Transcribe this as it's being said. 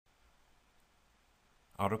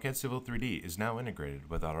AutoCAD Civil 3D is now integrated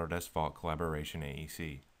with Autodesk Vault Collaboration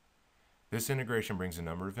AEC. This integration brings a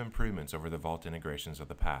number of improvements over the Vault integrations of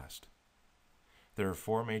the past. There are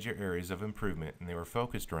 4 major areas of improvement, and they were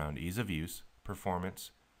focused around ease of use,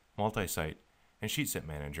 performance, multi-site, and SheetSet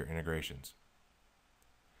Manager integrations.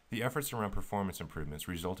 The efforts around performance improvements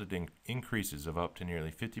resulted in increases of up to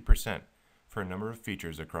nearly 50% for a number of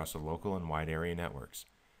features across the local and wide area networks,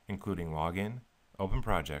 including login, open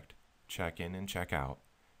project, check-in and check-out,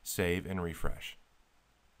 save and refresh.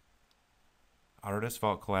 Autodesk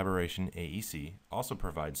Vault Collaboration AEC also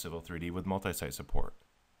provides Civil 3D with multi-site support.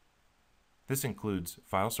 This includes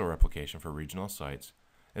file store replication for regional sites,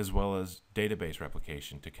 as well as database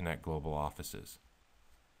replication to connect global offices.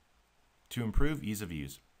 To improve ease of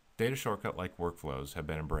use, data shortcut-like workflows have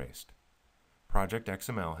been embraced. Project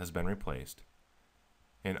XML has been replaced,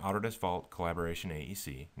 and Autodesk Vault Collaboration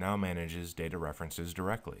AEC now manages data references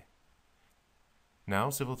directly.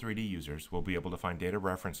 Now Civil 3D users will be able to find data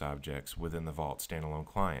reference objects within the Vault standalone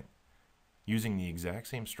client, using the exact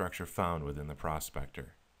same structure found within the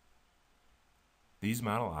prospector. These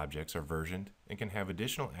model objects are versioned and can have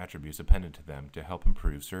additional attributes appended to them to help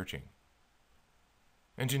improve searching.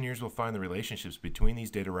 Engineers will find the relationships between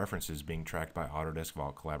these data references being tracked by Autodesk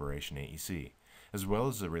Vault Collaboration AEC, as well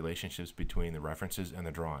as the relationships between the references and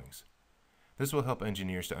the drawings. This will help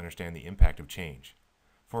engineers to understand the impact of change.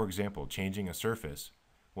 For example, changing a surface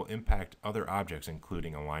will impact other objects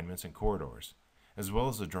including alignments and corridors, as well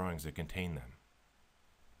as the drawings that contain them.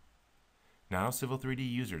 Now Civil 3D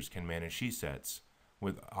users can manage sheet sets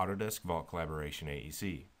with Autodesk Vault Collaboration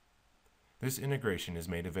AEC. This integration is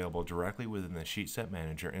made available directly within the SheetSet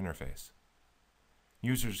Manager interface.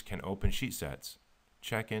 Users can open sheet sets,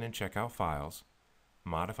 check in and check out files,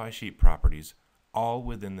 modify sheet properties, all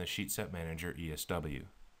within the SheetSet Manager ESW.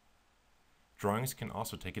 Drawings can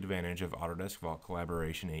also take advantage of Autodesk Vault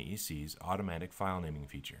Collaboration AEC's automatic file naming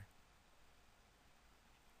feature.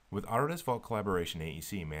 With Autodesk Vault Collaboration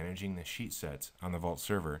AEC managing the sheet sets on the Vault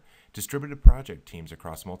server, distributed project teams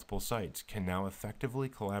across multiple sites can now effectively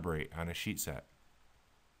collaborate on a sheet set.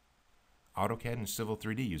 AutoCAD and Civil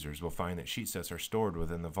 3D users will find that sheet sets are stored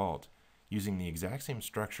within the Vault using the exact same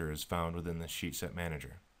structure as found within the SheetSet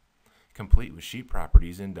Manager, complete with sheet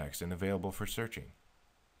properties indexed and available for searching.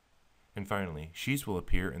 And finally, sheets will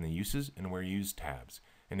appear in the Uses and Where Used tabs,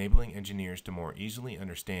 enabling engineers to more easily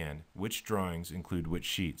understand which drawings include which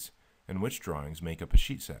sheets and which drawings make up a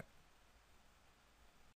sheet set.